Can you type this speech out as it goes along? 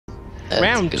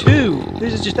Round 2.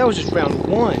 That was just round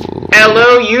 1.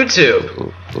 Hello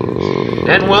YouTube,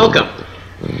 and welcome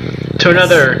to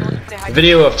another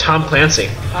video of Tom Clancy.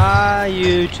 Hi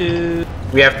YouTube.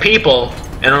 We have people,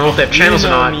 and I don't know if they have channels or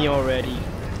not. Me already.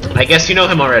 I guess you know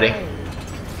him already.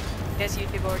 Yes,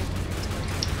 YouTube already.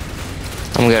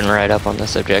 I'm getting right up on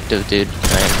this objective, dude.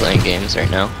 I am playing games right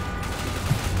now.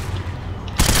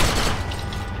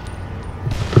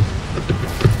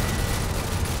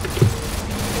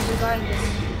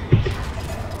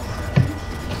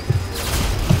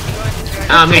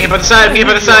 I'm getting hit by the side, I'm getting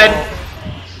hit by the side.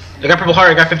 I got purple heart,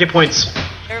 I got 50 points.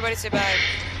 Everybody say bye.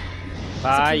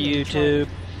 Bye YouTube.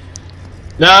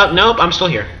 Nope, I'm still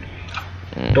here.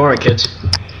 Don't worry, kids.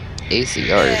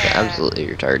 ACR is absolutely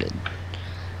retarded.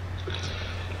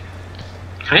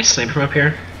 Can I snipe from up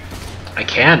here? I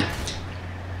can.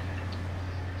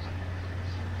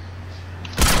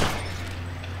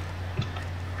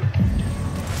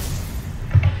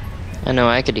 I know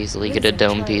I could easily get a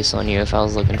dome piece on you if I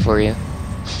was looking for you.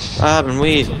 Bob and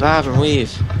weave, bob and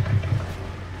weave.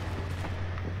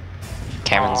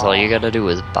 Cameron's all you gotta do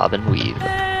is bob and weave.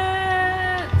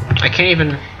 I can't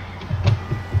even...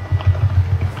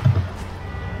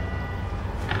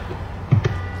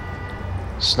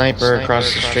 Sniper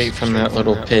across the street from that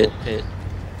little pit.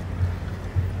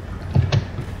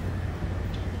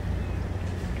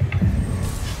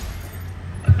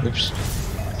 Oops.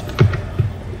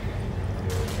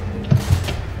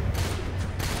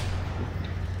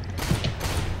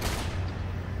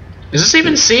 Is this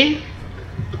even C?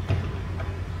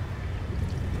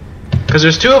 Because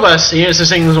there's two of us, and it's just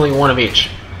saying there's only one of each.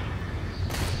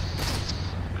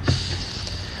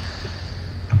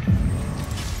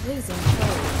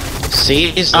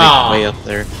 C is like way up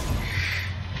there.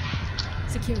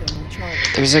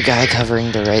 There's a guy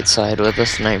covering the right side with a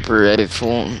sniper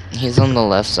rifle. He's on the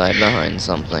left side behind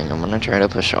something. I'm gonna try to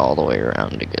push all the way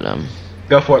around to get him.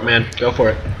 Go for it, man. Go for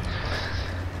it.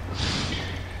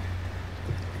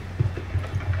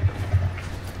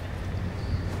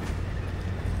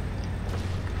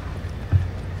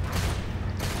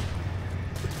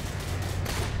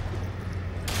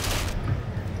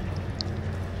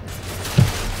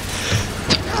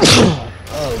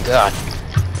 Oh god.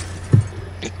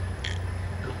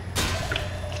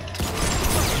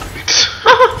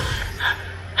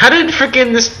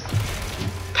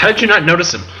 How did you not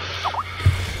notice him?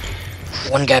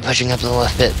 One guy pushing up the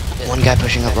left pit. One guy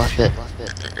pushing up left pit.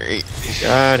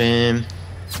 Got him.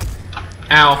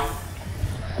 Ow.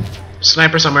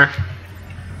 Sniper somewhere.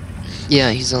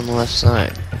 Yeah, he's on the left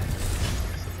side.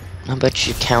 I bet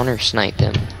you counter snipe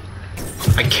him.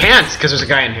 I can't, because there's a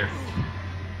guy in here.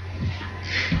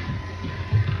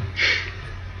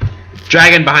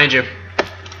 Dragon behind you.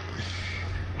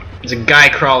 There's a guy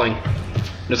crawling.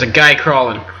 There's a guy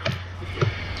crawling.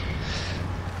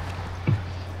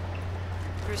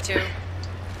 There's two.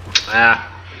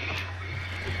 Ah.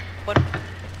 What?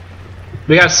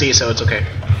 We got C, so it's okay.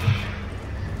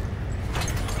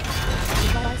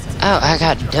 Oh, I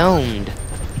got domed.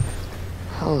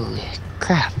 Holy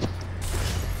crap.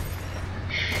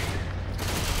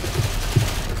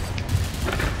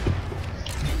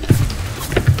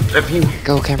 If you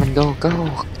Go, Cameron, go,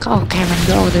 go. Go, Cameron,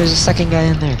 go. There's a second guy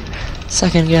in there.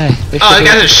 Second guy. Oh, that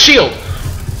guy has a shield!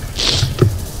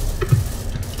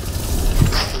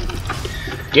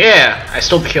 Yeah, I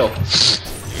stole the kill.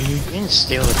 You didn't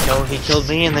steal the kill, he killed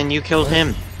me and then you killed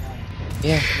him.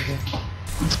 Yeah.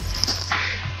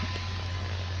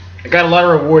 I got a lot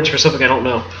of rewards for something I don't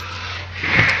know.